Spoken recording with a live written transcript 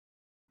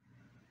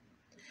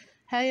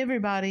Hey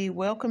everybody,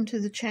 welcome to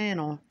the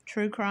channel,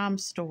 True Crime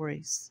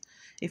Stories.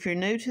 If you're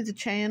new to the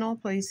channel,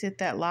 please hit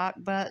that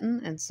like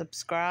button and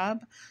subscribe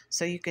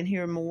so you can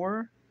hear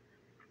more.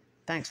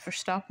 Thanks for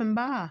stopping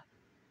by.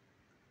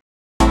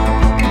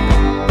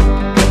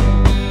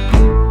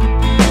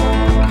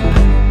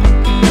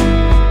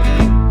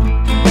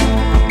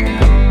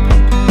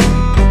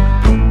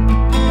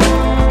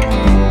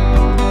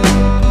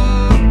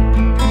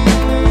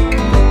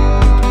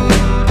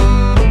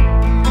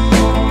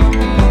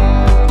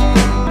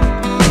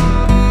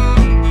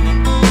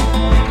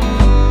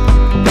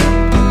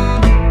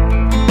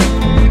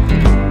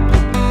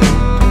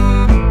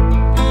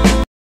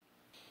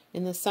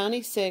 In the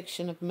sunny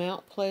section of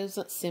Mount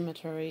Pleasant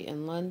Cemetery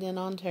in London,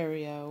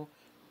 Ontario,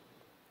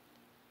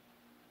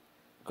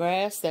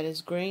 grass that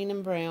is green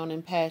and brown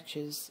in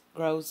patches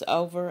grows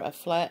over a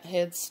flat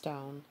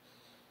headstone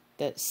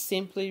that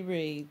simply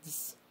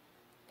reads,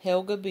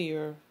 Helga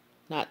Beer,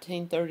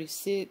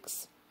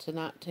 1936 to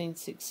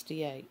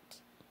 1968.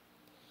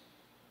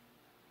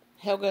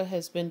 Helga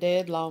has been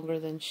dead longer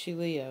than she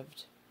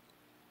lived.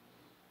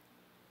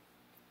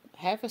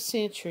 Half a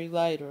century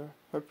later,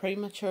 her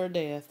premature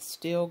death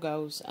still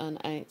goes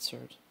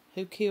unanswered.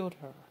 Who killed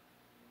her?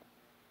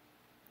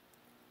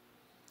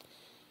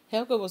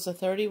 Helga was a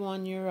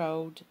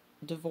 31-year-old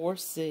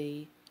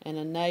divorcee and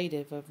a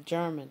native of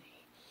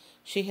Germany.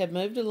 She had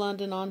moved to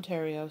London,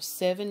 Ontario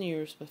 7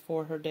 years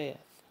before her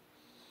death.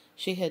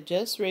 She had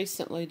just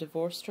recently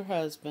divorced her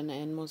husband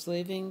and was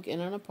living in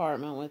an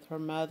apartment with her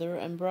mother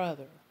and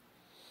brother.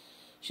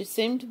 She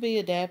seemed to be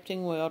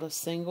adapting well to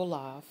single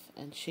life,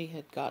 and she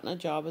had gotten a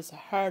job as a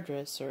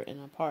hairdresser in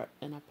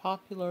a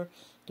popular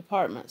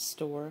department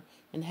store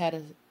and had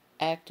an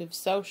active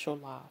social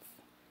life.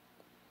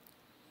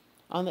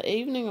 On the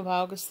evening of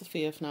August the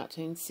 5th,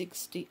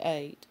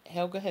 1968,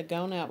 Helga had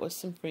gone out with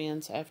some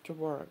friends after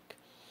work.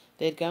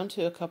 They had gone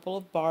to a couple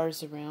of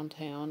bars around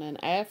town,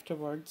 and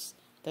afterwards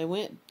they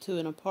went to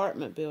an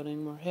apartment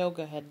building where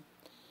Helga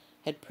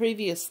had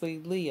previously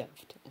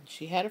lived, and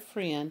she had a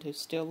friend who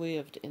still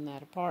lived in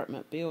that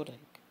apartment building.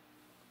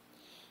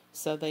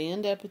 So they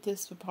end up at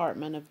this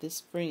apartment of this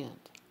friend.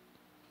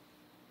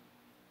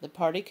 The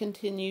party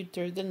continued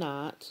through the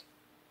night,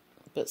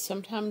 but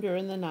sometime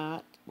during the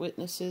night,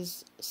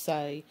 witnesses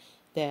say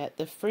that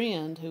the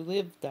friend who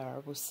lived there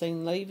was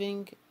seen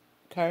leaving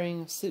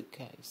carrying a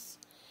suitcase.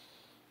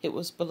 It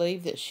was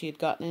believed that she had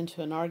gotten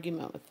into an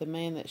argument with the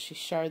man that she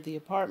shared the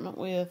apartment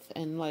with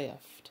and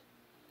left.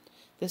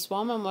 This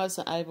woman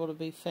wasn't able to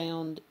be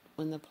found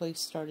when the police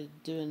started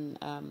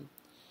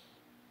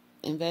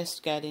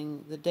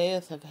investigating the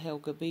death of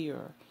Helga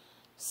Beer.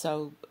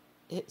 So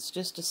it's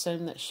just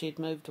assumed that she'd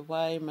moved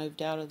away,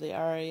 moved out of the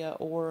area,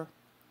 or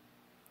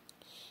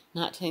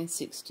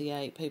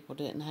 1968 people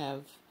didn't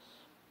have,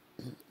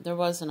 there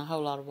wasn't a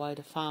whole lot of way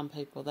to find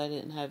people. They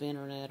didn't have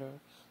internet or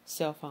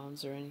cell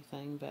phones or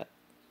anything, but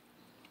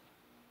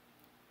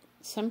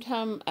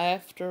sometime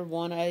after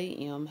 1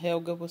 a.m.,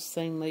 Helga was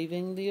seen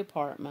leaving the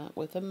apartment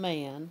with a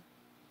man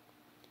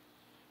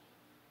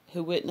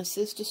who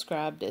witnesses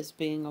described as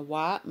being a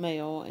white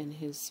male in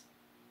his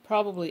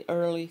probably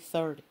early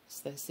 30s.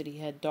 They said he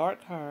had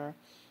dark hair,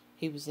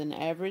 he was an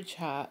average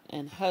height,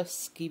 and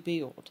husky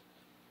build.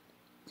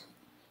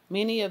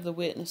 Many of the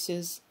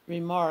witnesses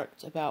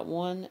remarked about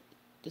one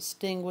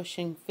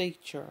distinguishing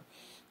feature.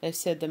 They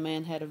said the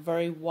man had a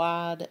very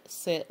wide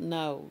set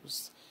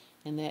nose,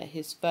 and that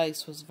his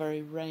face was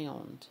very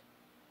round.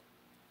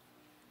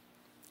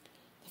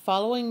 The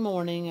following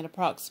morning at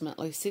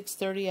approximately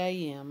 6:30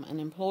 a.m., an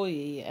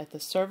employee at the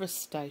service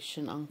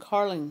station on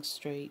Carling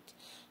Street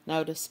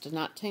noticed a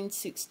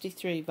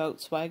 1963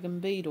 Volkswagen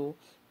Beetle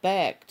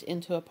backed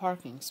into a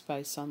parking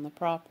space on the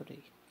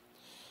property.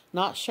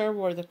 Not sure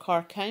where the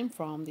car came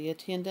from, the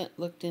attendant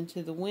looked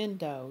into the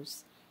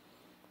windows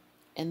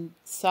and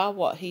saw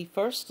what he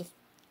first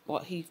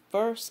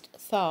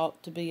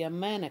thought to be a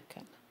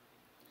mannequin.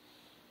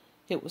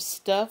 It was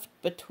stuffed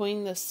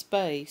between the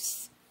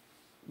space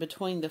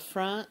between the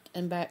front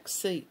and back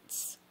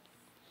seats.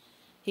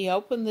 He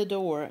opened the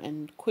door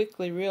and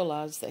quickly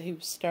realized that he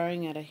was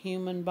staring at a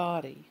human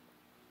body.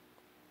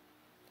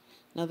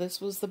 Now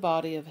this was the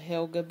body of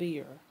Helga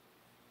Beer.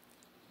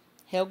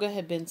 Helga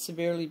had been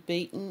severely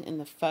beaten in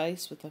the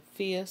face with a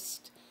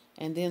fist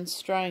and then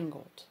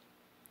strangled.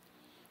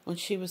 When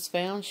she was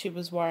found, she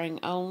was wearing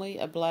only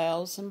a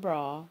blouse and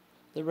bra.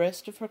 The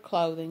rest of her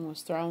clothing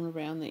was thrown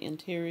around the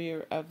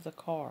interior of the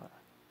car.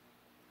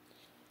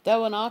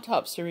 Though an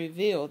autopsy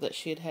revealed that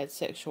she had had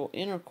sexual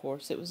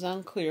intercourse, it was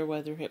unclear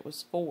whether it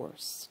was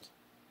forced.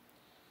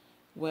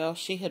 Well,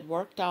 she had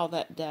worked all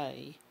that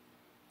day,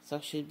 so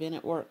she'd been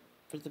at work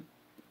for the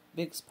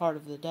biggest part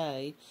of the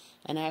day,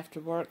 and after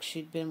work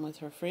she'd been with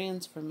her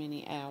friends for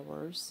many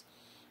hours,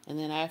 and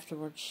then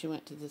afterwards she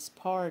went to this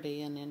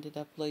party and ended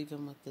up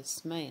leaving with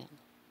this man.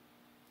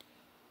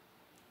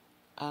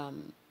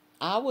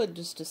 I would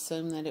just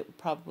assume that it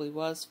probably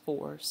was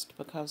forced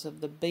because of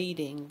the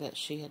beating that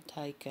she had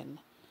taken,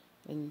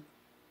 and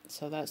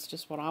so that's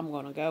just what I'm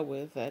going to go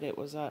with, that it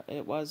was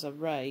a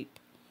rape.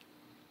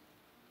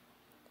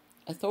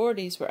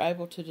 Authorities were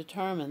able to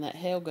determine that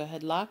Helga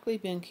had likely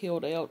been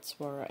killed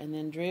elsewhere and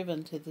then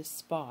driven to this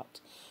spot,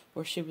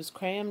 where she was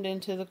crammed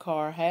into the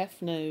car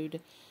half nude,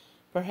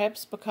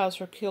 perhaps because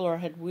her killer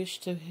had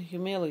wished to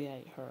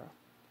humiliate her.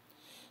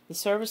 The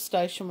service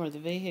station where the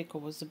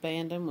vehicle was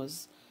abandoned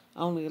was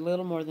only a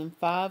little more than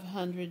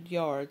 500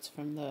 yards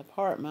from the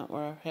apartment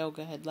where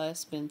Helga had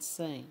last been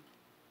seen.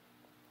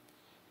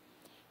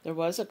 There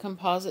was a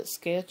composite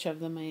sketch of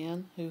the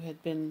man who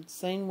had been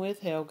seen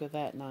with Helga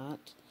that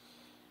night,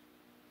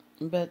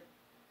 but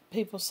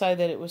people say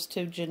that it was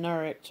too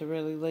generic to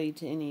really lead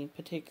to any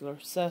particular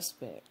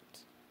suspect.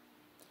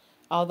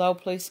 Although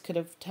police could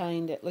have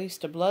obtained at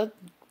least a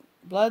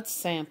blood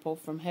sample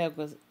from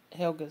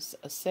Helga's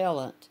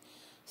assailant,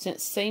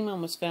 since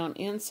semen was found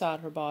inside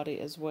her body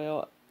as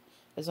well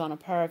as on a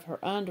pair of her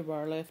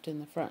underwear left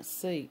in the front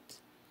seat.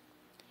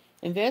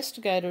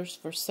 Investigators,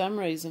 for some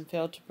reason,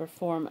 failed to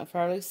perform a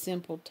fairly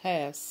simple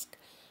task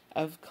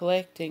of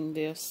collecting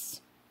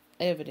this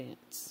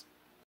evidence.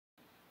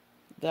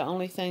 The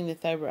only thing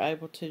that they were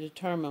able to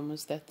determine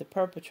was that the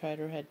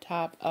perpetrator had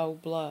type O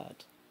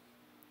blood.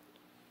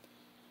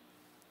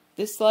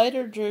 This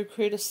later drew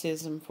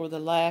criticism for the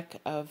lack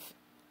of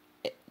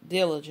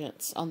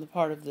diligence on the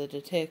part of the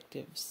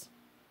detectives.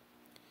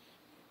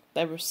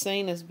 They were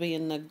seen as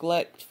being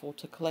neglectful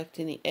to collect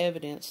any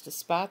evidence,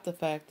 despite the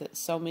fact that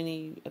so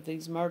many of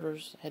these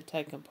murders had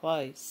taken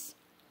place.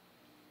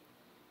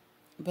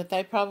 But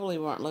they probably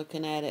weren't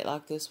looking at it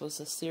like this was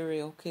a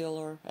serial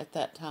killer at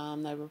that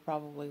time. They were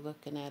probably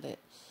looking at it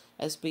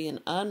as being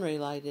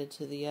unrelated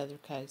to the other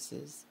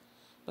cases.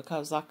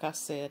 Because, like I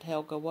said,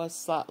 Helga was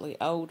slightly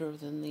older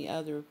than the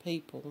other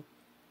people.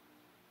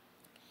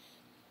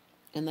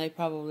 And they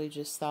probably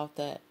just thought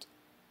that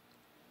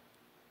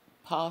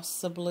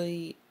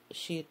possibly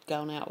she had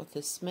gone out with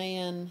this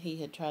man. He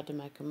had tried to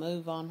make a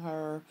move on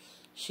her.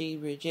 She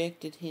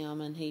rejected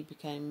him, and he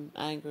became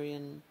angry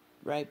and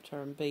raped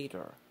her and beat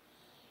her.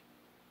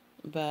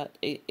 But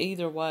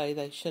either way,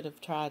 they should have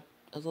tried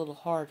a little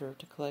harder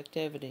to collect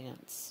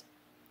evidence.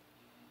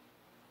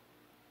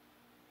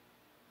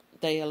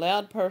 They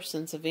allowed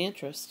persons of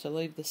interest to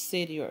leave the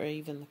city or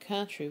even the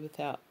country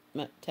without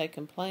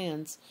taking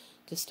plans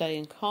to stay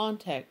in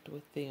contact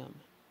with them.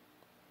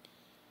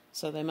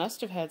 So they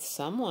must have had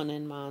someone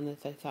in mind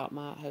that they thought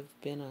might have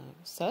been a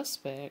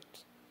suspect.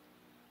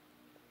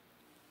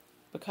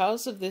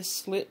 Because of this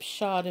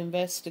slipshod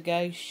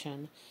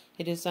investigation,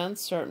 it is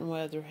uncertain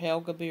whether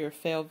Helga Beer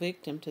fell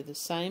victim to the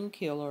same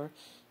killer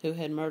who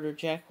had murdered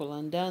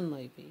Jacqueline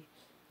Dunleavy.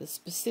 The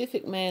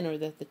specific manner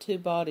that the two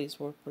bodies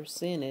were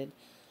presented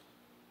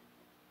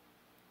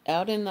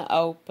out in the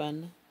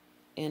open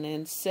and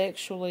in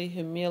sexually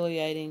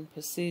humiliating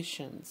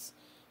positions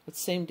would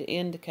seem to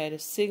indicate a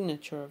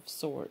signature of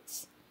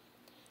sorts,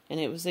 and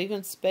it was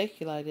even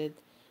speculated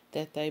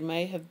that they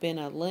may have been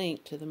a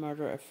link to the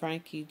murder of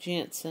Frankie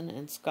Jensen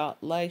and Scott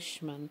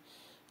Leishman,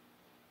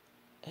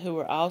 who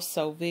were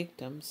also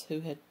victims who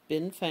had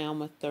been found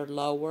with their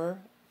lower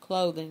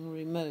clothing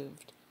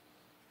removed.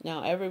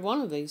 Now, every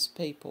one of these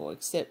people,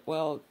 except,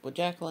 well,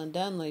 Jacqueline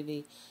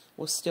Dunleavy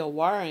was still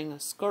wearing a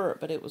skirt,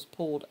 but it was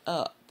pulled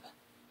up,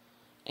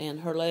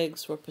 and her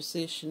legs were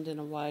positioned in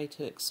a way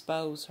to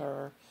expose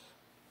her,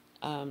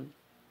 and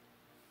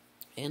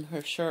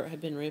her shirt had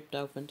been ripped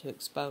open to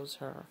expose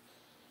her.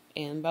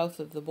 And both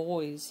of the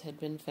boys had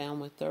been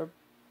found with their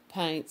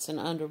paints and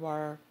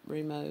underwear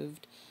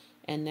removed,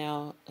 and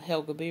now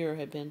Helga Beer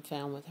had been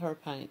found with her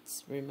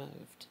paints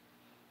removed.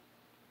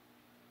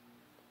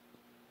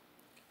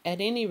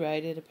 At any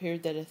rate, it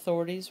appeared that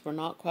authorities were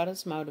not quite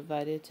as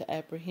motivated to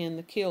apprehend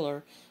the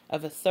killer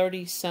of a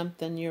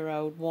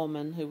 30-something-year-old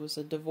woman who was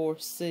a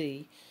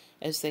divorcee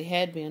as they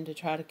had been to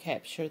try to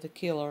capture the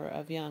killer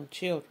of young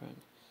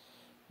children.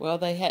 Well,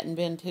 they hadn't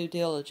been too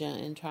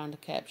diligent in trying to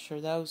capture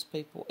those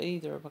people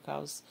either,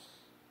 because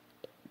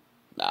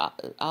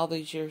all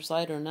these years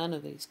later, none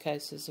of these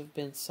cases have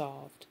been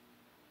solved.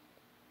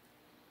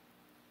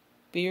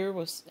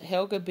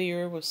 Helga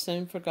Beer was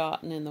soon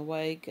forgotten in the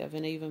wake of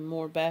an even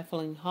more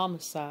baffling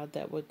homicide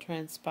that would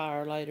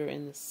transpire later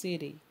in the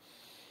city.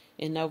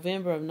 In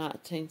November of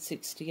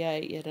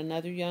 1968, yet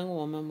another young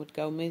woman would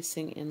go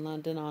missing in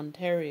London,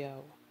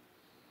 Ontario.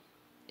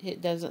 It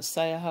doesn't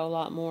say a whole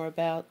lot more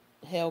about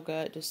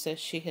Helga. It just says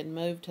she had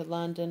moved to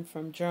London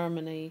from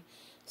Germany,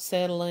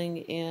 settling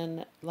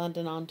in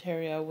London,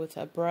 Ontario with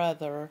a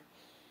brother,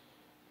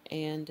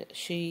 and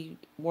she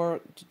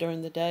worked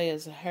during the day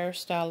as a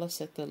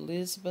hairstylist at the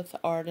Elizabeth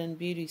Arden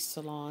Beauty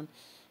Salon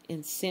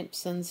in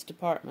Simpson's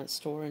department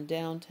store in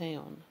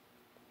downtown.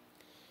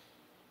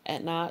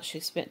 At night, she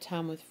spent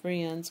time with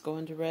friends,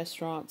 going to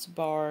restaurants,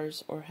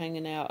 bars, or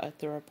hanging out at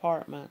their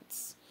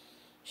apartments.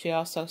 She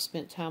also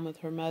spent time with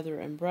her mother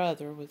and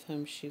brother, with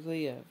whom she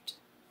lived.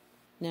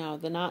 Now,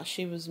 the night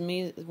she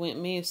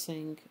went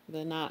missing,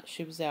 the night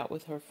she was out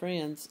with her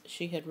friends,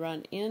 she had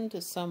run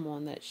into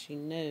someone that she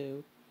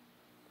knew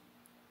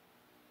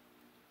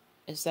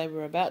as they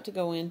were about to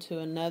go into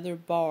another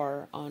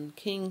bar on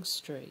King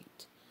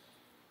Street.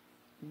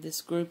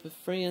 This group of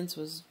friends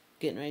was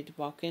getting ready to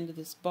walk into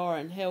this bar,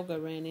 and Helga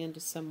ran into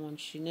someone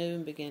she knew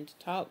and began to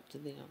talk to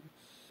them.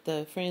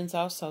 The friends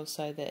also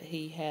say that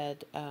he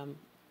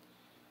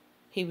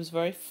was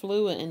very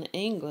fluent in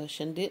English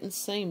and didn't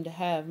seem to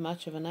have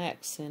much of an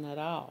accent at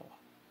all.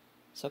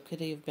 So could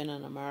he have been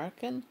an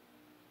American?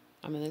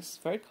 I mean, this is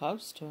very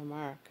close to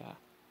America,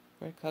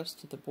 very close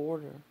to the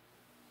border.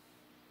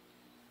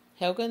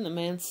 Helga and the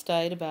man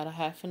stayed about a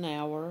half an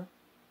hour,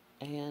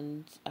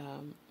 and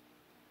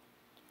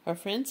her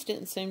friends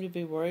didn't seem to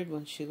be worried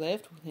when she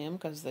left with him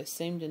because they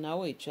seemed to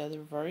know each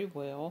other very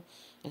well,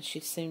 and she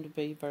seemed to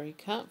be very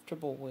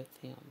comfortable with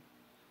him.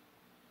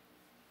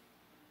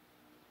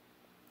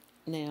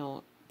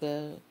 Now,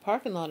 the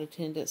parking lot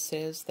attendant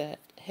says that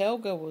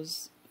Helga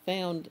was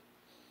found.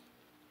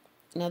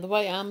 Now, the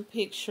way I'm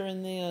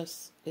picturing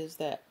this is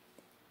that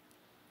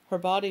her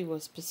body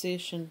was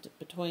positioned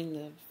between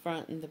the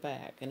front and the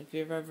back. And if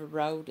you've ever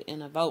rode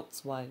in a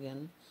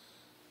Volkswagen,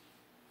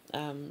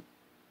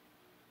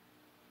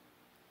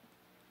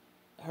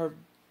 her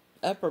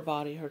upper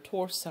body, her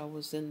torso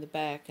was in the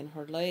back, and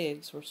her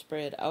legs were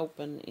spread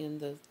open in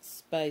the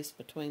space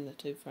between the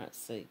two front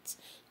seats.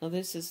 Now,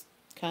 this is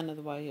kind of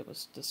the way it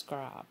was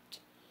described.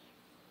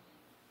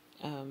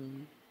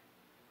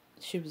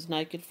 She was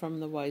naked from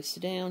the waist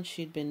down.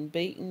 She'd been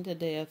beaten to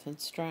death and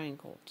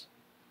strangled.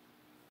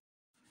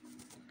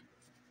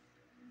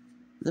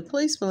 The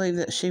police believe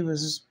that she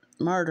was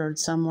murdered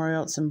somewhere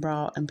else and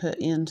brought and put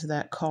into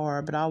that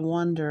car, but I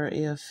wonder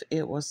if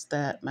it was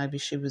that maybe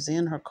she was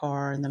in her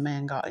car and the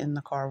man got in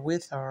the car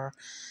with her.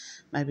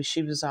 Maybe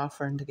she was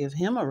offering to give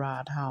him a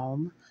ride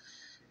home,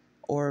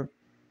 or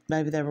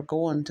maybe they were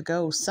going to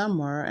go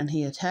somewhere and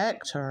he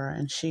attacked her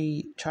and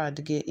she tried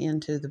to get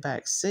into the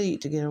back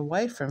seat to get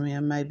away from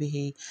him. Maybe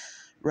he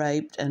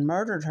raped and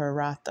murdered her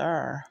right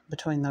there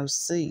between those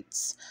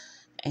seats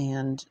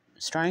and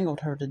strangled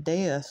her to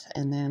death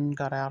and then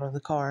got out of the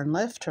car and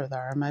left her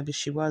there. Maybe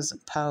she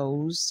wasn't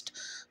posed.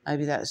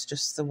 Maybe that's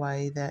just the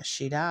way that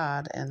she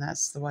died, and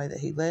that's the way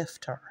that he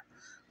left her.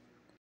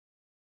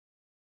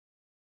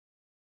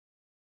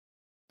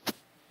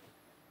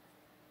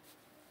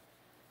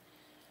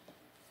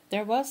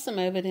 There was some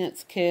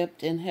evidence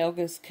kept in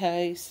Helga's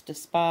case.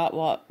 Despite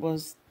what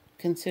was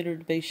considered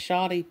to be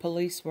shoddy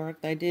police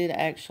work, they did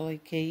actually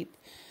keep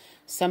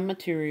some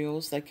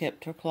materials. They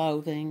kept her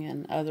clothing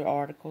and other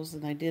articles,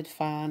 and they did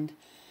find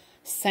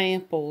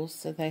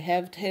samples that they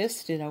have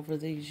tested over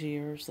these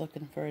years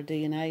looking for a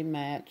DNA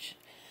match.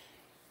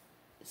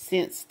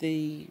 Since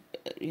the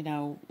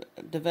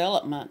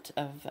development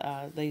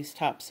of these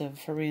types of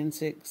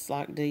forensics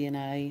like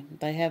DNA,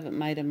 they haven't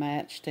made a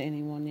match to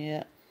anyone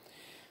yet.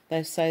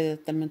 They say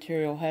that the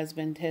material has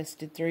been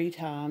tested 3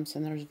 times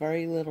and there's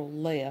very little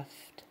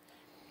left.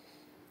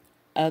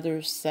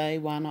 Others say,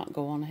 why not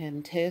go on ahead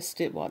and test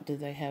it? What do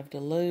they have to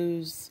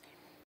lose?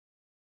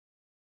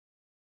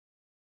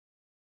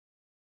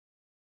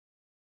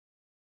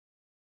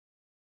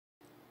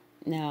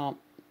 Now,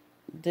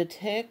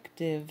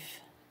 Detective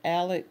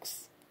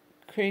Alex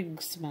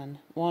Kriegsman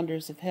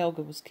wonders if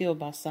Helga was killed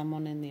by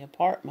someone in the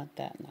apartment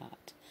that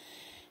night.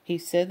 He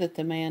said that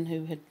the man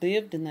who had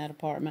lived in that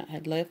apartment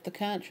had left the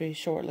country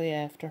shortly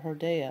after her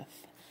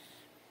death.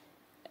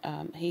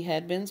 He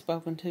had been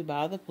spoken to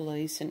by the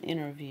police and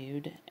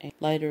interviewed, and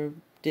later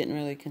didn't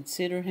really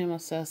consider him a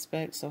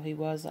suspect, so he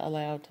was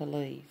allowed to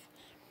leave.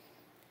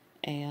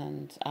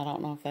 And I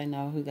don't know if they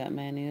know who that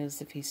man is,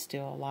 if he's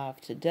still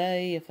alive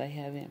today, if they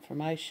have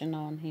information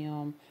on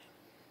him.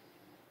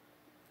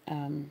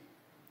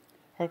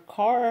 Her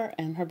car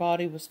and her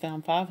body was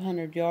found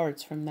 500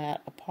 yards from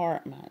that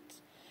apartment.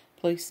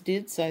 Police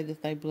did say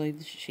that they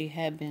believed she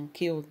had been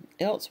killed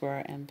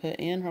elsewhere and put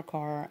in her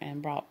car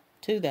and brought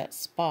to that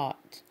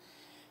spot.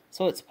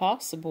 So it's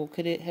possible,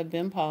 could it have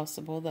been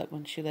possible that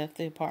when she left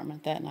the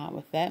apartment that night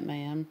with that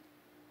man,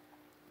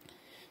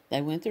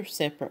 they went their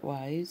separate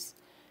ways,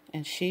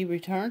 and she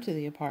returned to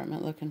the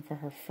apartment looking for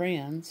her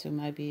friends, who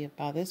maybe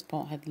by this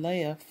point had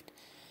left,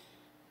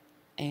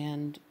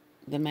 and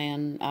the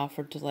man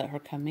offered to let her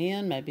come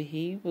in. Maybe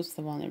he was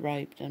the one that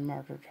raped and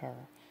murdered her,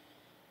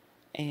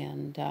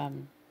 and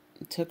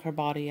took her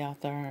body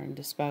out there and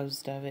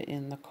disposed of it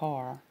in the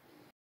car.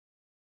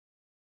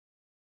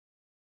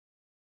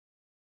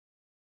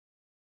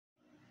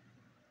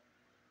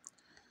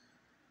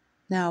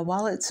 Now,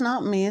 while it's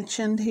not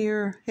mentioned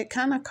here, it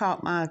kind of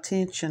caught my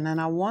attention,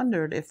 and I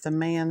wondered if the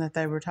man that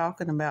they were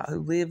talking about who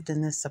lived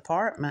in this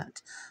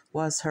apartment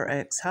was her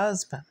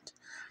ex-husband.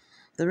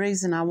 The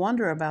reason I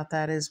wonder about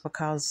that is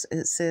because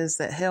it says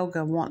that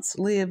Helga once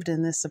lived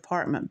in this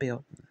apartment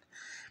building.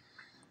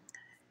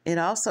 It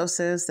also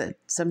says that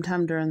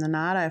sometime during the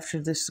night after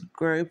this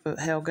group of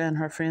Helga and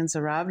her friends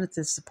arrived at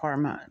this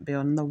apartment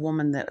building, the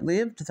woman that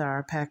lived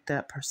there packed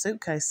up her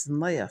suitcase and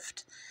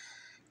left.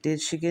 Did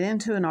she get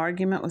into an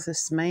argument with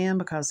this man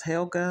because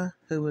Helga,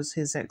 who was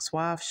his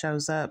ex-wife,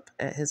 shows up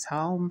at his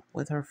home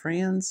with her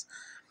friends?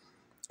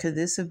 Could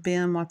this have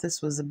been what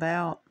this was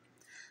about?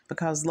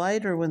 Because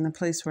later, when the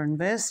police were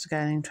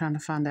investigating, trying to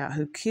find out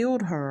who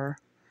killed her,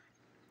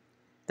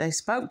 They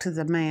spoke to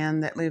the man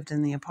that lived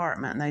in the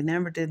apartment, and they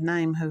never did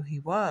name who he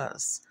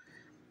was.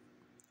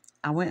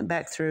 I went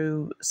back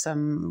through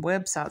some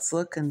websites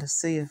looking to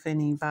see if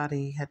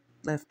anybody had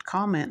left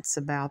comments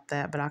about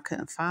that, but I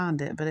couldn't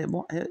find it. But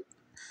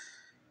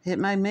it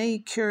made me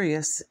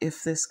curious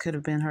if this could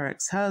have been her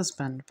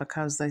ex-husband,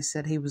 because they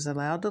said he was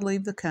allowed to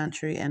leave the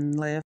country and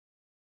left.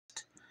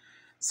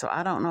 So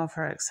I don't know if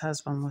her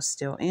ex-husband was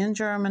still in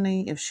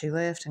Germany, if she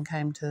left and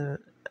came to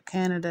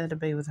Canada to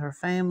be with her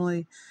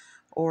family,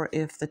 or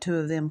if the two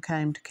of them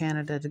came to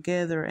Canada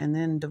together and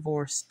then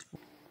divorced.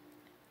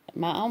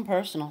 My own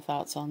personal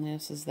thoughts on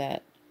this is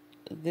that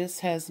this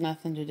has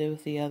nothing to do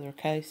with the other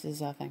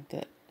cases. I think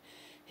that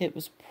it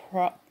was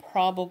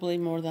probably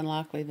more than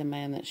likely the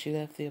man that she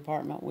left the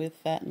apartment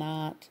with that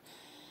night.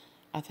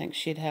 I think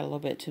she'd had a little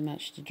bit too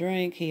much to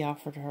drink. He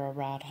offered her a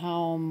ride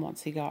home.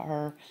 Once he got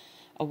her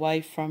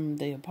away from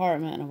the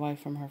apartment and away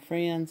from her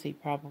friends, he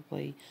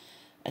probably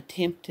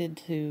attempted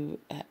to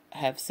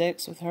have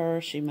sex with her.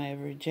 She may have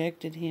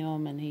rejected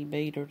him, and he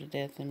beat her to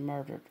death and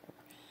murdered her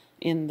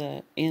in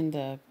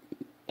the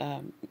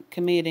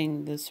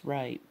committing this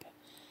rape.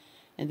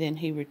 And then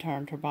he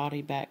returned her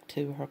body back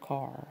to her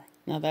car.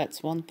 Now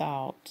that's one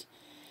thought.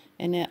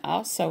 And I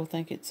also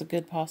think it's a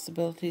good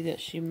possibility that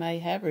she may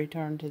have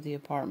returned to the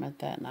apartment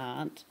that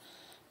night.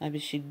 Maybe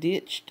she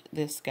ditched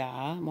this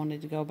guy,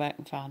 wanted to go back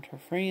and find her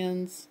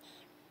friends,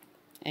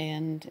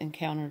 and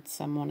encountered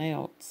someone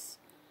else.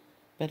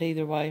 But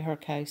either way, her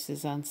case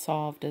is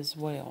unsolved as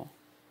well.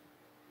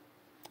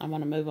 I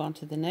want to move on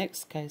to the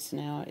next case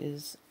now,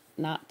 is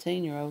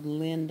 19-year-old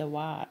Lynda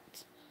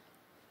White.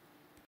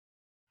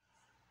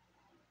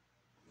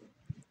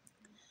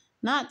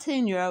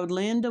 19-year-old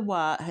Lynda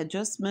White had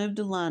just moved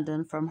to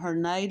London from her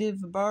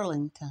native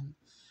Burlington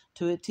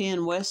to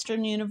attend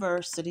Western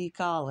University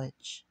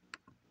College.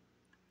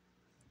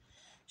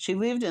 She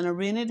lived in a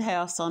rented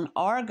house on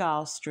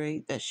Argyle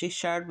Street that she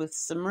shared with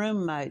some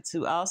roommates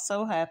who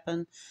also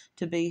happened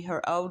to be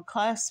her old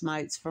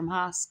classmates from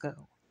high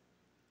school.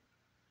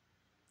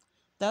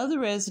 Though the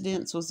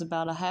residence was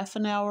about a half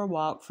an hour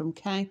walk from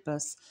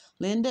campus,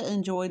 Lynda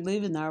enjoyed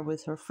living there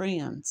with her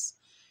friends.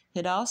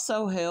 It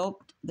also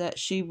helped that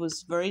she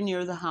was very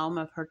near the home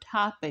of her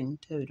typing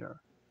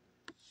tutor.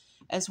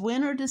 As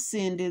winter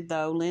descended,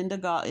 though,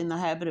 Lynda got in the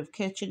habit of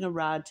catching a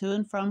ride to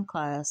and from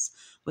class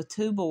with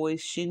two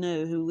boys she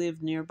knew who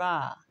lived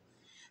nearby.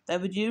 They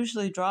would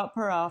usually drop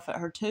her off at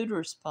her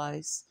tutor's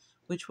place,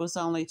 which was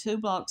only 2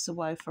 blocks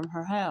away from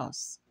her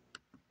house.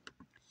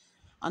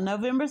 On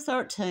November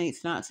 13,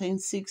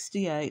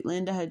 1968,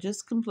 Lynda had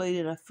just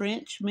completed a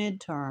French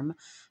midterm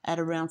at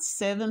around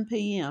 7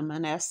 p.m.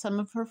 and asked some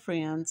of her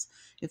friends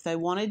if they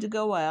wanted to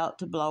go out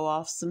to blow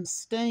off some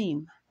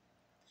steam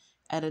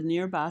at a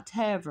nearby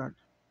tavern.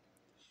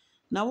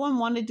 No one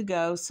wanted to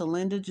go, so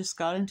Lynda just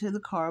got into the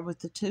car with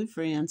the two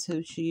friends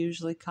who she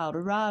usually caught a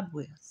ride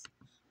with.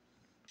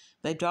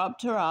 They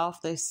dropped her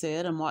off, they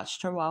said, and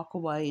watched her walk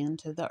away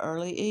into the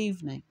early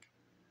evening.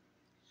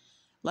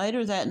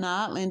 Later that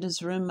night,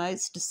 Lynda's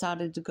roommates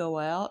decided to go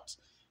out,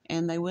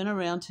 and they went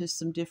around to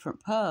some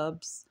different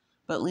pubs,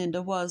 but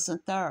Lynda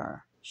wasn't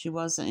there. She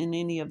wasn't in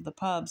any of the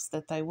pubs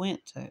that they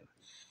went to.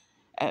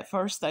 At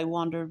first, they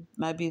wondered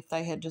maybe if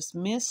they had just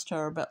missed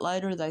her, but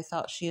later they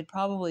thought she had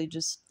probably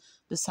just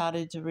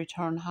decided to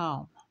return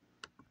home.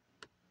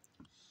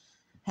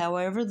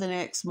 However, the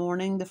next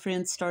morning, the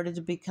friends started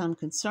to become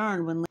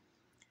concerned when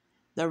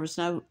there was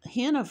no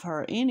hint of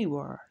her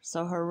anywhere,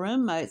 so her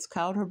roommates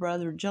called her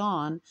brother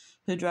John,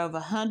 who drove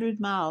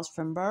 100 miles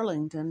from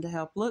Burlington to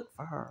help look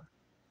for her.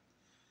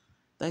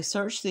 They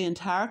searched the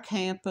entire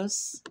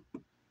campus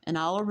and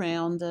all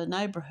around the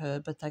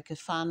neighborhood, but they could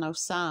find no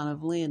sign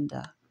of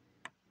Lynda.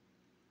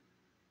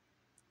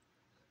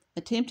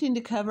 Attempting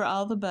to cover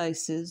all the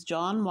bases,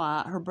 John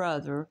White, her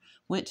brother,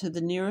 went to the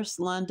nearest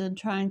London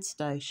train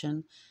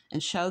station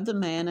and showed the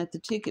man at the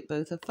ticket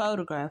booth a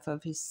photograph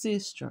of his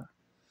sister.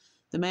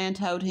 The man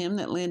told him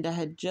that Lynda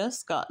had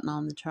just gotten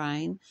on the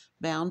train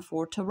bound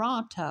for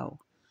Toronto,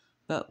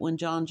 but when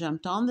John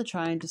jumped on the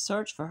train to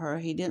search for her,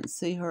 he didn't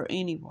see her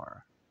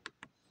anywhere.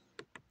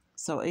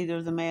 So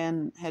either the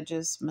man had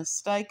just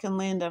mistaken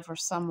Lynda for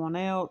someone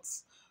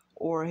else,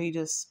 or he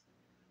just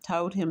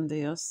told him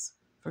this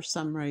for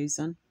some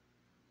reason.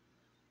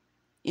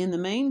 In the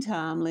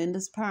meantime,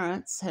 Lynda's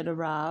parents had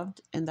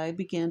arrived, and they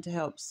began to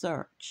help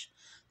search.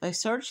 They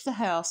searched the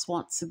house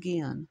once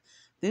again.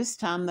 This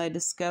time they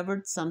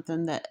discovered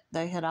something that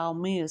they had all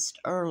missed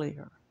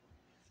earlier.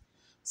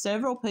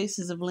 Several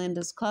pieces of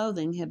Lynda's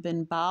clothing had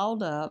been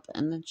balled up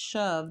and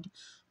shoved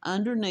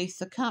underneath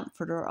the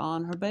comforter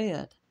on her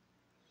bed.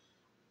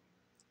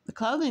 The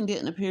clothing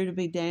didn't appear to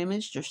be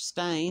damaged or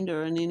stained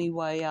or in any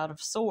way out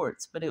of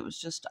sorts, but it was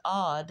just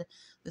odd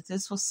that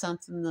this was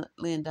something that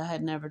Lynda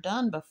had never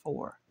done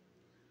before.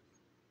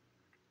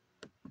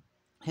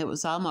 It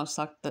was almost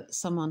like that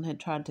someone had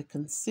tried to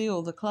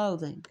conceal the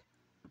clothing.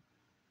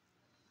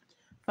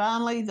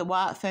 Finally, the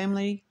White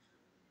family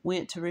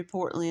went to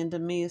report Lynda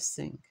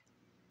missing.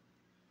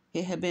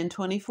 It had been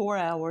 24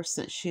 hours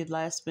since she had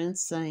last been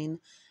seen,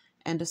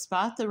 And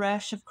despite the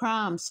rash of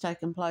crimes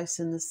taking place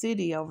in the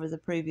city over the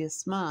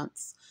previous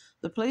months,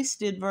 the police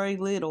did very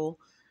little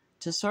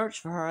to search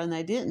for her, and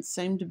they didn't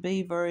seem to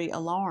be very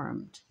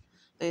alarmed.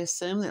 They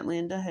assumed that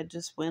Lynda had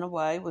just went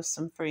away with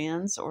some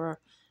friends or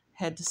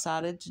had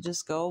decided to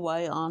just go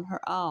away on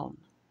her own.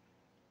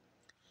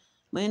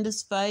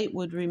 Lynda's fate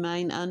would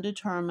remain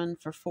undetermined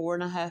for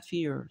 4.5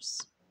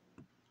 years.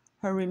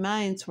 Her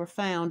remains were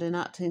found in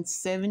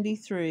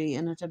 1973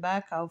 in a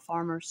tobacco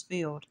farmer's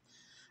field,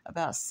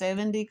 about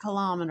 70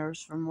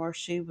 kilometers from where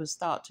she was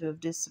thought to have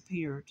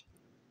disappeared.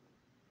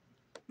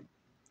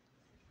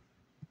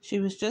 She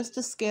was just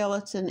a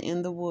skeleton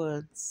in the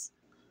woods.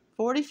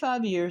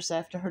 45 years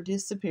after her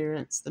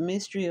disappearance, the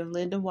mystery of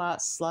Lynda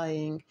White's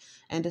slaying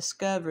and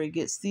discovery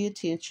gets the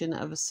attention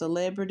of a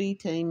celebrity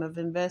team of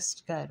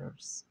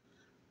investigators.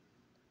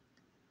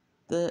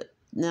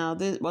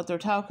 What they're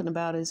talking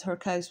about is her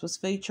case was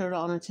featured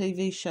on a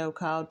TV show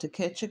called To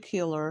Catch a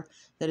Killer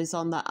that is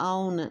on the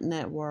OWN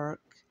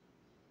network.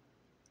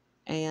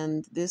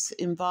 And this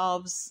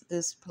involves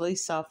this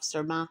police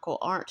officer, Michael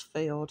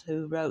Arntfield,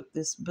 who wrote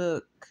this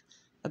book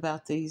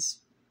about these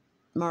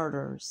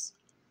murders.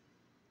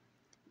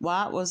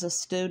 White was a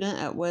student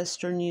at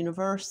Western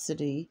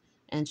University,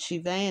 and she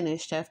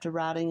vanished after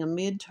writing a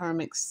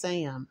midterm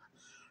exam.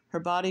 Her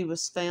body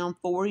was found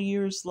 4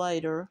 years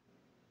later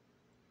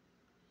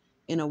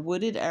in a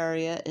wooded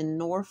area in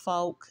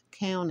Norfolk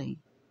County.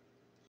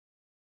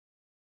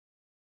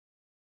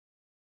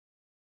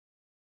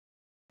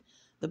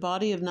 The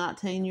body of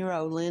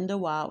 19-year-old Lynda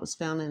White was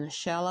found in a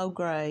shallow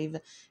grave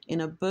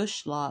in a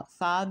bush lot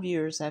 5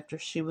 years after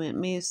she went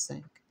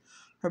missing.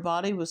 Her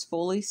body was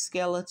fully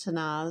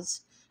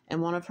skeletonized,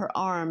 and one of her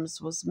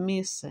arms was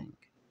missing.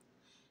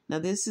 Now,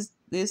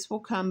 this will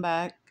come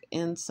back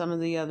in some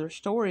of the other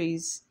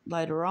stories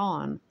later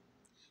on,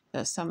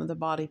 that some of the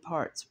body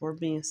parts were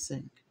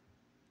missing.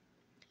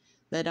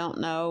 They don't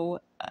know.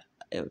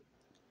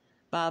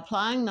 By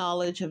applying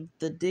knowledge of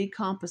the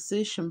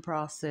decomposition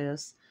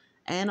process,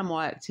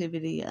 animal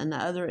activity, and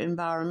other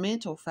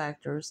environmental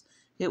factors,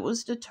 it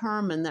was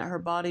determined that her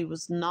body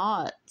was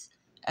not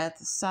at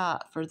the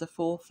site for the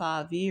full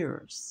 5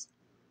 years.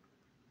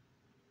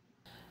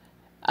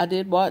 I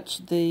did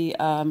watch the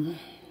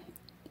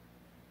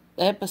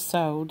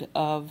episode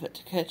of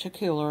To Catch a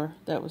Killer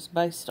that was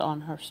based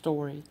on her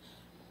story,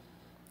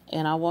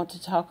 and I want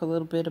to talk a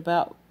little bit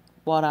about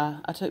what I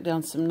took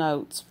down some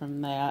notes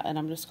from that, and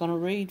I'm just going to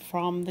read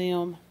from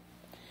them.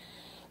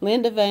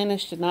 Lynda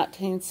vanished in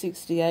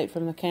 1968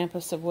 from the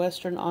campus of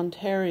Western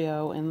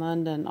Ontario in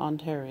London,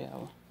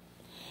 Ontario.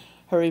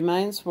 Her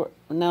remains were,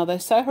 now they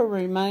say her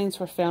remains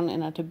were found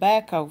in a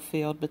tobacco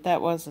field, but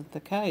that wasn't the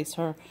case.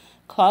 Her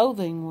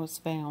clothing was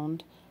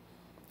found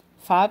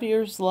 5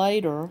 years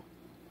later,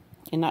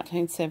 in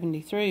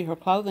 1973. Her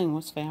clothing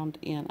was found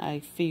in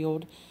a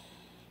field,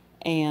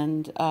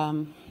 and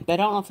they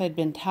don't know if they'd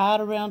been tied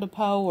around a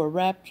pole or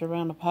wrapped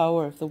around a pole,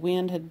 or if the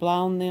wind had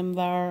blown them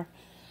there.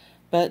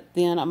 But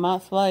then a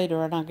month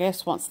later, and I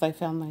guess once they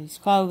found these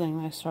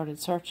clothing, they started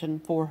searching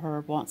for her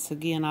once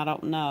again. I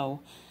don't know.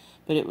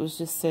 But it was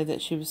just said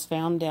that she was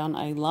found down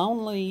a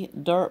lonely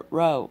dirt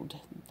road.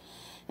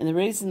 And the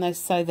reason they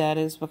say that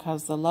is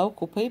because the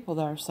local people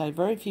there say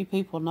very few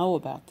people know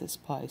about this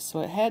place. So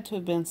it had to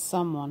have been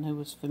someone who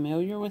was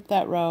familiar with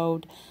that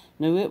road,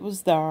 knew it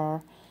was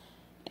there,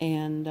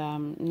 and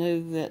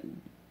knew that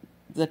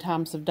the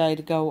times of day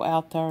to go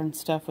out there and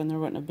stuff when there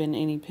wouldn't have been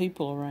any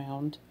people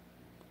around.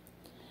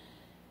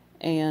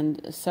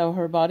 And so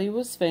her body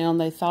was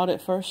found. They thought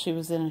at first she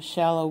was in a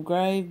shallow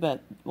grave,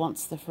 but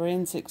once the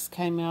forensics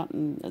came out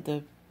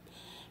and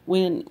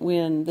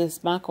when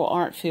this Michael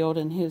Arntfield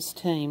and his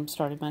team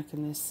started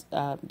making this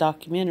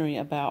documentary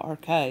about her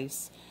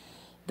case,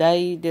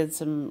 they did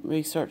some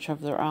research of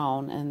their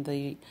own, and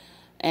the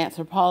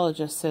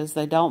anthropologist says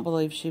they don't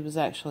believe she was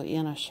actually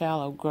in a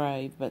shallow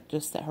grave, but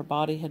just that her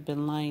body had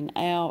been laying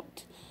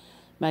out.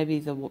 Maybe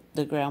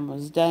the ground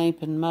was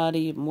damp and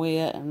muddy and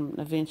wet, and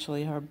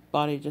eventually her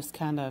body just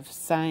kind of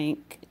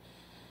sank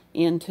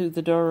into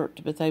the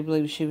dirt, but they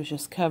believe she was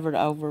just covered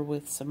over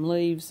with some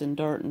leaves and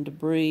dirt and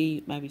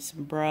debris, maybe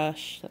some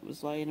brush that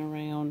was laying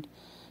around.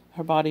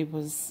 Her body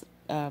was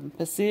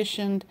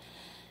positioned.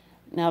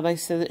 Now, they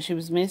said that she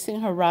was missing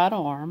her right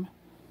arm,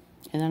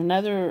 and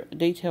another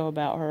detail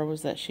about her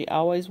was that she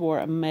always wore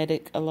a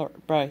medic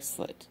alert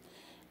bracelet.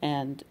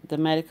 And the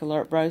medic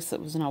alert bracelet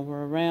was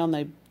nowhere around.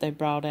 They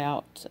brought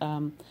out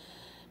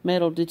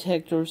metal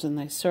detectors, and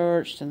they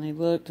searched and they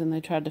looked and they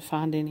tried to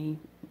find any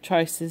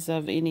traces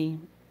of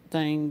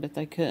anything, but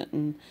they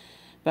couldn't.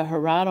 But her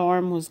right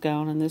arm was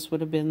gone, and this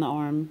would have been the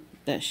arm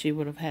that she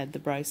would have had the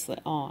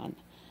bracelet on.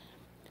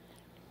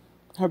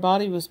 Her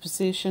body was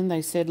positioned,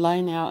 they said,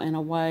 laying out in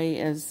a way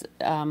as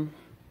her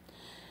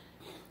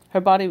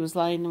body was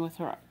laying with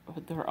her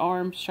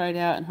arms straight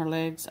out and her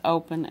legs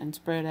open and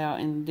spread out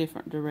in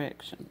different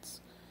directions.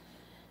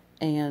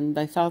 And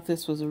they thought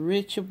this was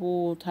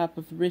a type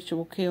of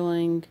ritual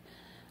killing.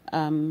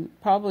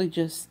 Probably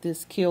just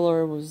this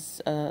killer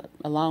was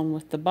alone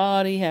with the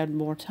body, had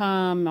more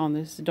time on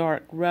this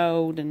dark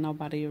road and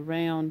nobody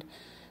around,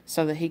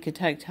 so that he could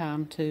take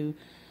time to,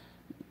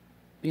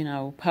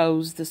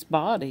 pose this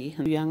body.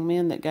 The young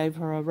men that gave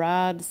her a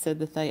ride said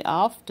that they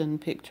often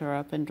picked her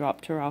up and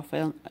dropped her off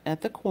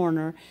at the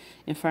corner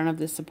in front of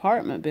this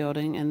apartment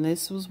building, and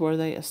this was where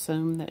they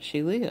assumed that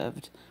she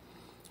lived.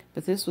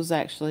 But this was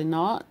actually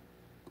not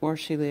where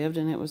she lived,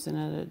 and it was in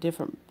a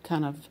different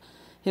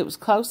it was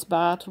close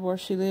by to where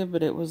she lived,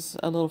 but it was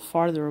a little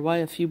farther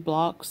away, a few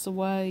blocks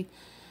away.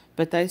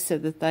 But they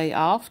said that they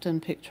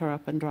often picked her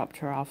up and dropped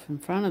her off in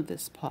front of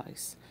this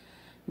place.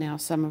 Now,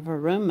 some of her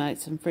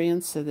roommates and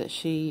friends said that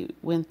she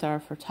went there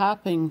for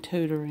typing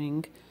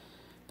tutoring,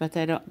 but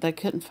they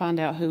couldn't find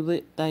out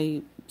who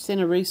they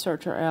sent a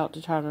researcher out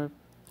to try to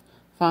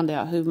find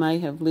out who may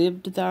have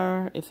lived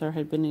there, if there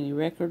had been any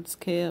records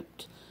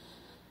kept.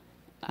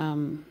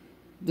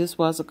 This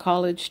was a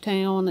college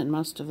town, and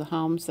most of the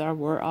homes there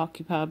were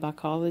occupied by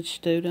college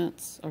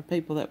students or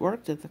people that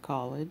worked at the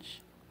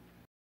college.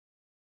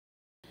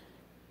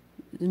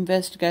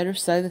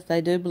 Investigators say that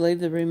they do believe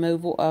the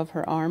removal of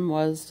her arm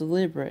was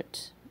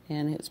deliberate,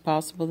 and it's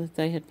possible that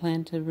they had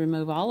planned to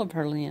remove all of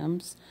her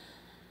limbs.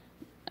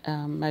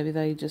 Maybe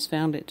they just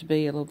found it to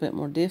be a little bit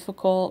more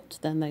difficult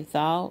than they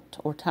thought,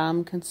 or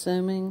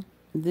time-consuming.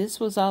 This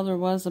was all there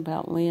was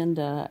about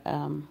Lynda.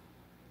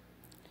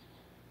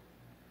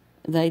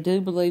 They do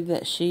believe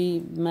that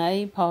she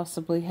may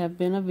possibly have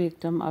been a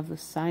victim of the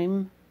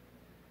same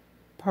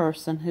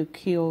person who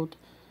killed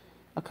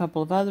a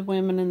couple of other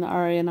women in the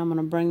area, and I'm going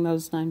to bring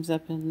those names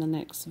up in the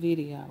next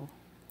video.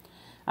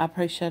 I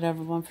appreciate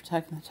everyone for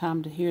taking the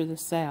time to hear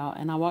this out,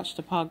 and I watched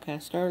a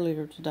podcast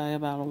earlier today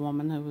about a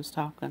woman who was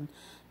talking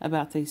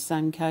about these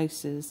same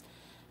cases,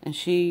 and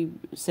she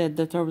said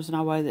that there was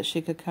no way that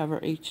she could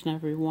cover each and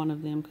every one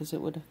of them because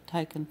it would have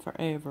taken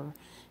forever,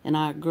 and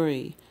I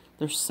agree.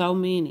 There's so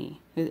many.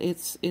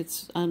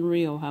 It's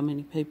unreal how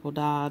many people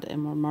died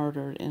and were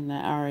murdered in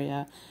that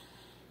area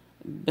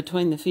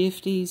between the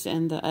 50s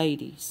and the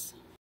 80s.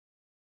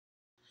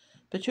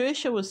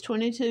 Patricia was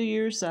 22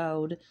 years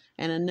old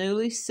and a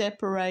newly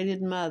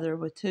separated mother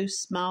with two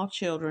small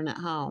children at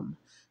home,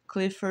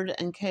 Clifford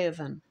and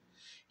Kevin.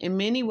 In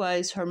many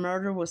ways, her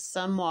murder was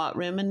somewhat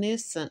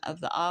reminiscent of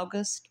the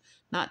August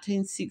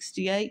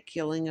 1968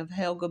 killing of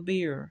Helga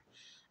Beer,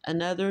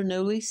 another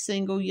newly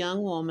single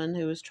young woman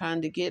who was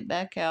trying to get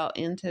back out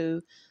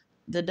into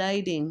the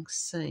dating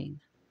scene.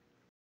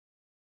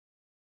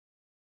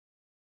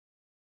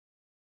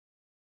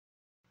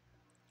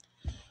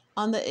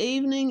 On the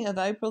evening of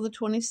April the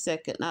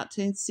 22nd,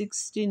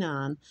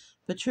 1969,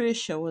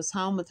 Patricia was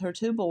home with her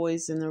two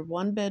boys in their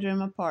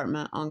one-bedroom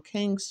apartment on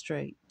King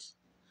Street.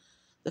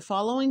 The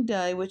following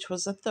day, which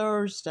was a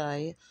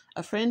Thursday,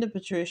 a friend of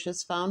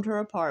Patricia's phoned her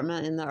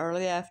apartment in the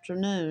early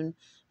afternoon,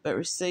 but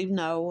received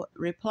no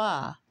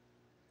reply.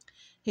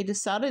 He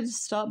decided to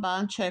stop by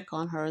and check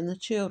on her and the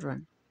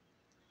children.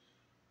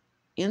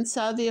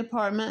 Inside the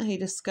apartment, he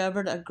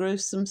discovered a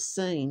gruesome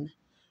scene.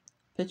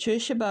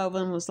 Patricia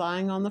Bovin was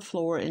lying on the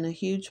floor in a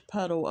huge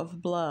puddle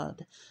of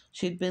blood.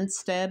 She'd been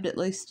stabbed at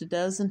least a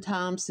dozen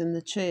times in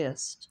the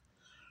chest.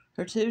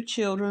 Her two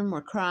children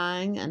were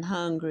crying and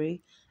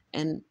hungry,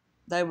 and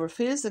they were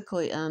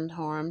physically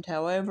unharmed.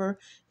 However,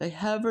 they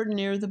hovered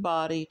near the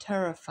body,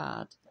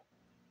 terrified.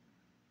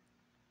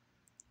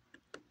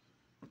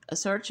 A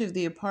search of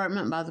the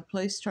apartment by the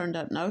police turned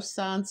up no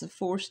signs of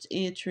forced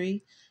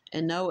entry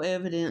and no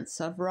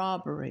evidence of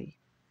robbery.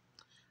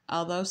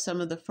 Although some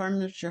of the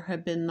furniture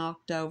had been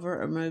knocked over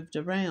or moved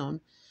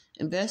around,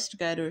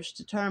 investigators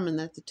determined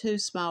that the two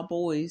small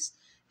boys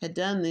had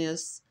done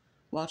this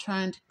while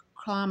trying to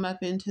climb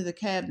up into the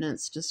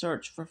cabinets to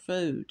search for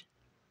food.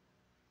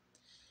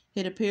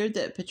 It appeared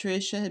that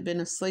Patricia had been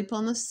asleep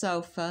on the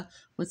sofa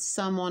when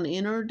someone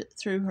entered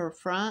through her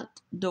front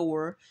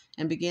door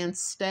and began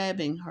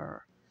stabbing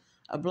her.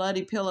 A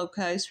bloody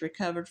pillowcase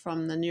recovered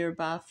from the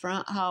nearby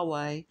front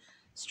hallway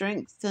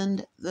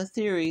strengthened the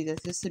theory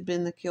that this had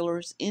been the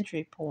killer's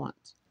entry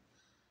point.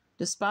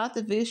 Despite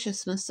the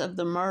viciousness of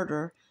the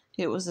murder,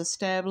 it was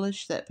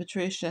established that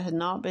Patricia had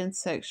not been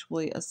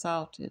sexually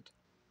assaulted.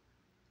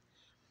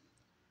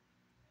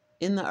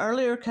 In the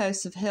earlier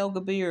case of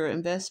Helga Beer,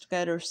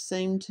 investigators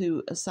seemed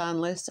to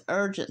assign less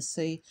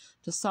urgency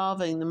to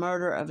solving the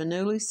murder of a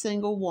newly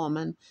single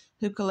woman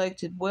who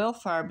collected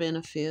welfare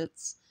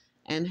benefits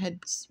and had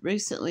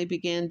recently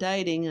began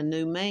dating a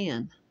new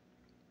man.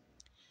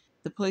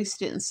 The police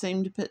didn't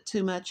seem to put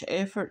too much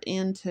effort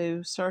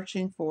into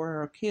searching for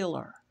her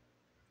killer.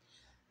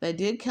 They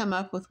did come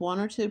up with one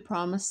or two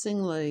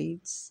promising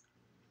leads.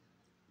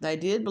 They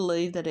did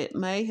believe that it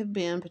may have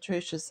been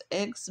Patricia's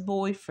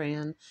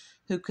ex-boyfriend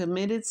who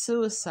committed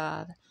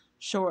suicide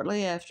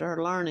shortly after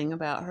her learning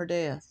about her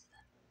death.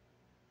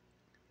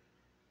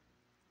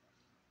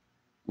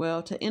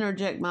 Well, to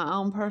interject my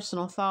own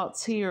personal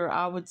thoughts here,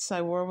 I would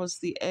say, where was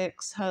the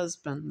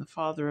ex-husband, the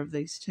father of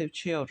these two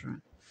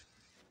children?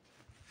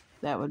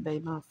 That would be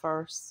my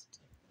first.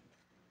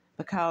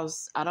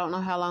 because I don't know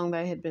how long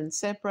they had been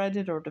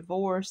separated or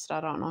divorced.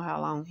 I don't know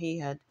how long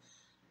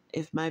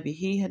if maybe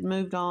he had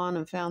moved on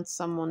and found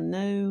someone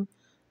new,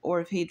 or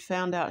if he'd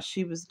found out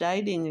she was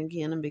dating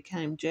again and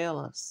became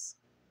jealous.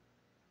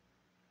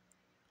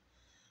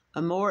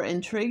 A more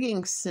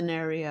intriguing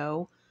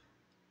scenario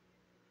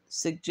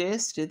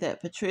suggested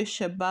that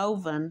Patricia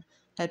Bovin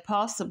had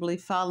possibly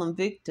fallen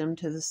victim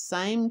to the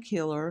same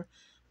killer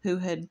who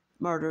had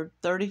murdered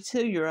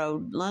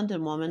 32-year-old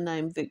London woman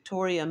named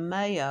Victoria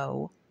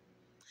Mayo.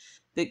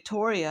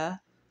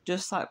 Victoria,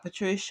 just like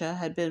Patricia,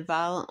 had been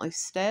violently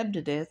stabbed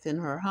to death in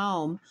her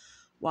home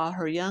while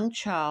her young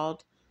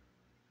child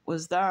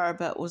was there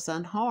but was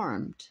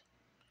unharmed.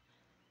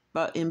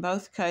 But in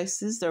both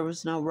cases, there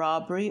was no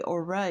robbery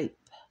or rape,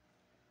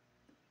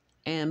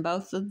 and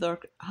both of their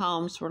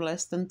homes were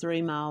less than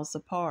 3 miles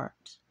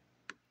apart.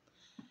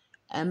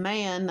 A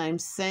man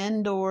named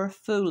Sandor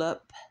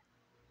Fulop,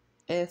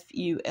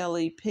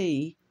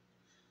 F-U-L-E-P,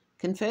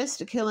 confessed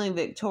to killing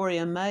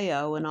Victoria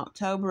Mayo in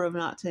October of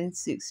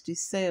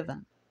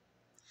 1967.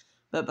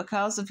 But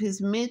because of his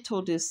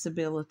mental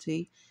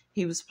disability,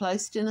 he was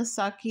placed in a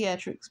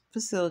psychiatric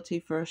facility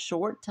for a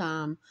short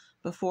time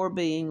before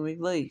being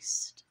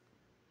released.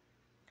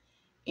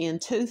 In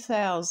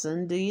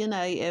 2000,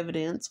 DNA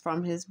evidence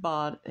from his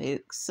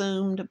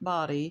exhumed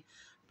body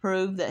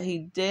proved that he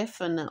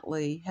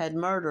definitely had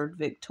murdered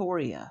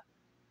Victoria,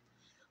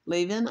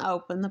 leaving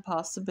open the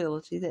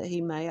possibility that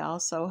he may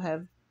also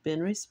have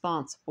been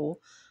responsible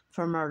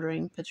for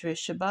murdering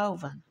Patricia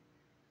Bovin.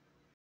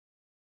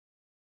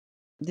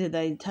 Did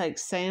they take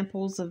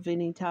samples of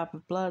any type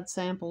of blood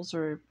samples,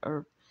 or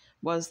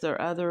was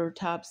there other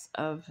types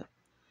of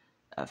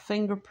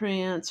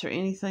fingerprints or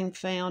anything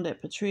found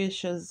at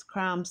Patricia's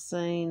crime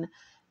scene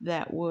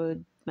that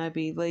would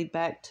maybe lead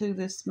back to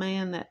this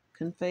man that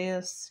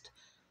confessed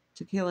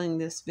to killing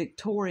this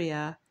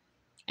Victoria?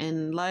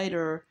 And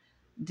later,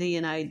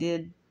 DNA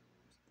did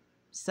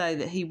say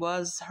that he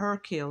was her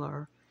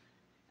killer.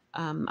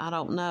 I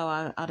don't know.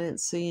 I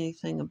didn't see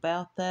anything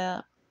about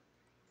that.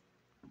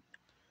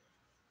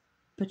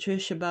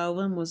 Patricia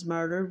Bovin was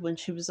murdered when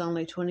she was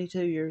only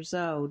 22 years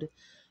old.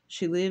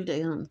 She lived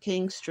on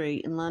King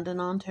Street in London,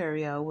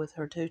 Ontario, with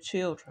her 2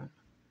 children.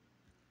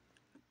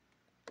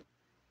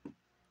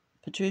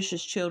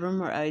 Patricia's children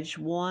were aged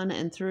 1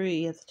 and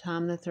 3 at the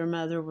time that their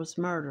mother was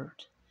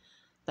murdered.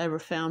 They were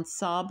found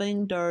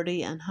sobbing,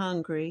 dirty, and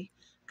hungry,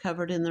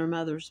 covered in their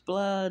mother's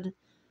blood,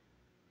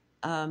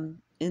 in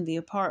the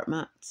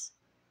apartments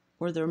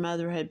where their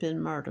mother had been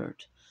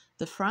murdered.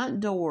 The front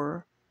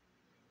door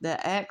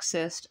that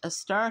accessed a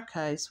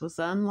staircase was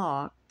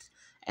unlocked,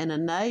 and a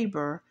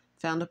neighbor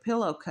found a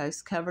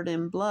pillowcase covered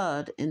in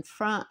blood in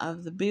front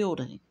of the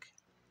building.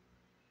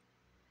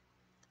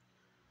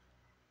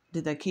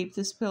 Did they keep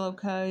this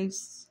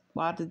pillowcase?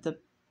 Why did the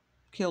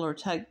killer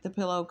take the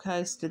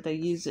pillowcase? Did they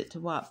use it to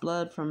wipe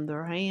blood from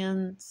their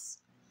hands?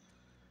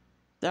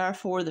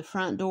 Therefore, the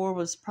front door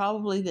was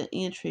probably the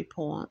entry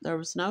point. There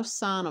was no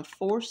sign of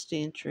forced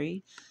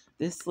entry.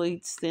 This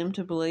leads them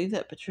to believe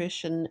that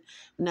Patricia...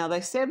 Now,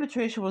 they said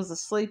Patricia was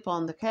asleep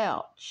on the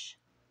couch.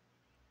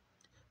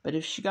 But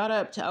if she got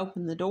up to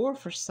open the door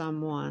for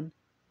someone,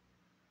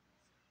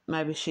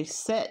 maybe she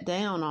sat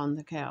down on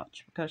the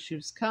couch because she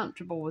was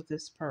comfortable with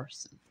this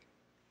person.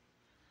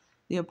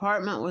 The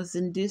apartment was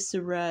in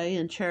disarray,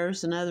 and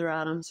chairs and other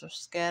items were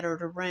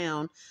scattered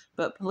around,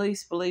 but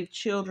police believe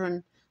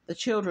the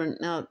children,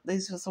 now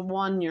this was a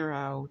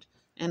 1-year-old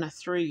and a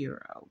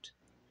 3-year-old.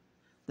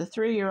 The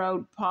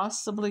 3-year-old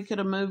possibly could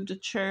have moved a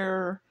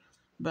chair,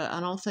 but I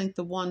don't think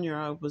the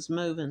 1-year-old was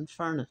moving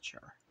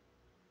furniture.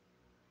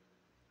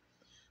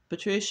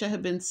 Patricia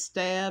had been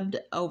stabbed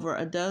over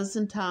a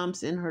dozen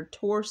times in her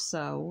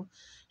torso.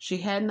 She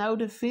had no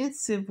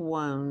defensive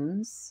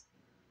wounds.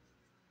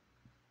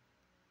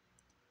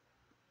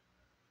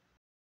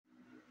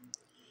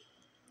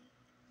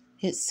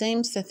 It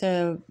seems that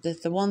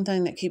the one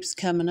thing that keeps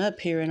coming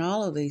up here in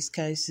all of these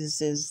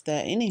cases is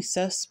that any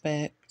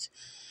suspect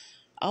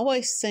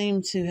always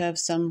seemed to have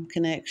some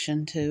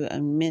connection to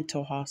a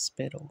mental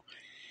hospital.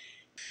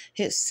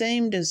 It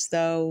seemed as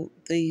though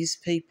these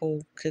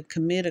people could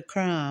commit a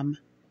crime,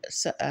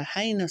 a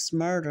heinous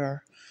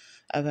murder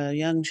of a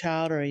young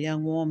child or a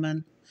young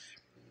woman,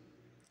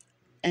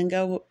 and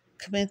go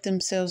commit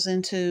themselves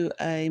into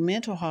a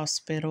mental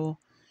hospital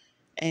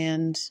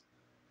and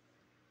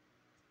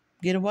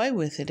get away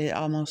with it. It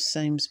almost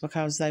seems,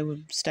 because they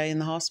would stay in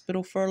the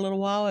hospital for a little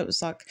while. It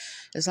was like,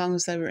 as long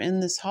as they were in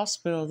this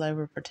hospital, they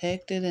were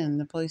protected and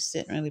the police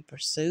didn't really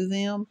pursue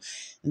them,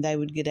 and they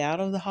would get out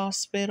of the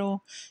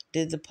hospital.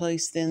 Did the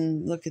police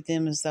then look at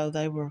them as though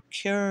they were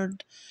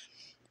cured,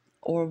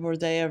 or were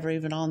they ever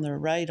even on their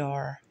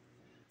radar?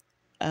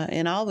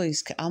 In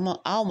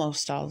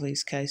almost all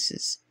these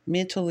cases,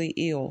 mentally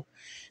ill.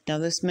 Now,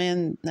 this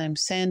man named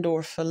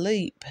Sandor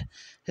Philippe,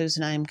 whose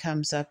name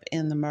comes up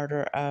in the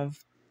murder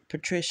of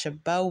Patricia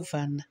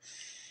Bovin,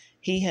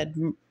 he had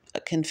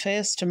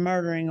confessed to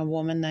murdering a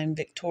woman named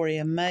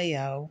Victoria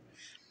Mayo,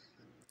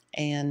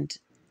 and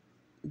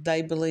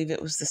they believe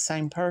it was the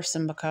same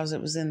person because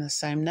it was in the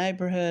same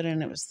neighborhood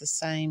and it was the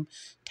same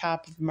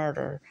type of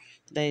murder.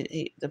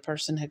 The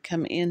person had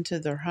come into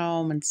their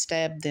home and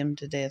stabbed them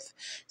to death,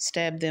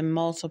 stabbed them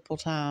multiple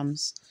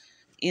times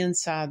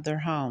inside their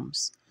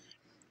homes.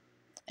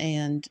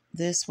 And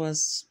this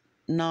was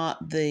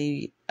not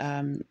the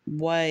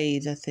way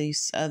that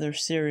these other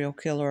serial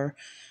killer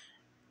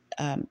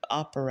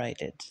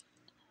operated.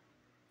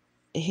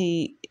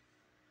 He,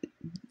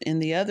 in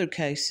the other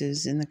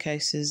cases, in the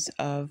cases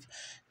of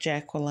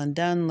Jacqueline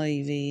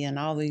Dunleavy and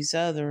all these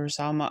others,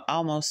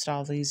 almost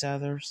all these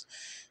others,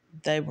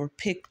 they were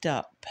picked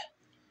up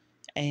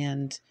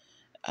and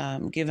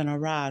given a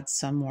ride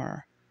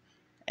somewhere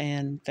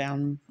and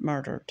found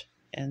murdered.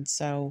 And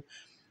so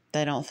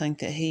they don't think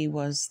that he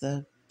was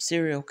the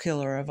serial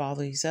killer of all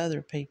these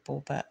other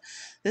people. But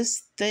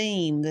this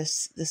theme,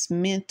 this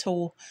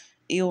mental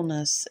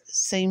illness,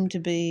 seemed to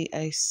be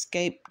a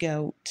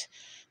scapegoat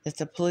that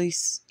the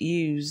police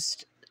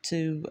used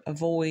to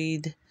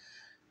avoid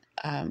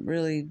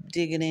really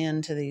digging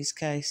into these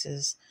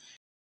cases.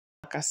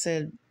 Like I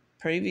said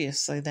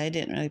previously, they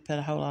didn't really put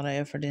a whole lot of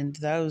effort into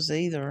those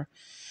either.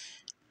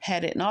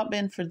 Had it not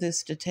been for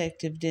this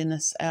detective,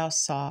 Dennis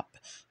Alsop,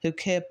 who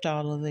kept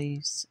all of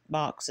these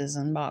boxes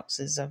and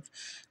boxes of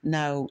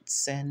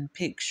notes and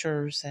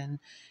pictures and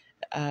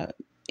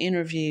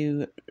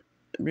interview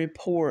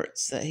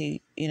reports that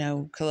he,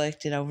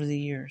 collected over the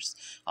years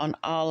on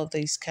all of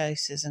these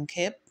cases and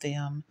kept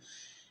them,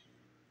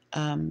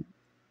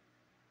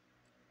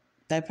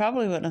 they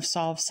probably wouldn't have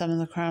solved some of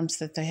the crimes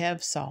that they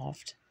have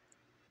solved.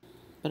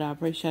 But I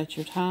appreciate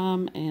your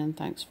time, and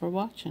thanks for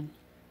watching.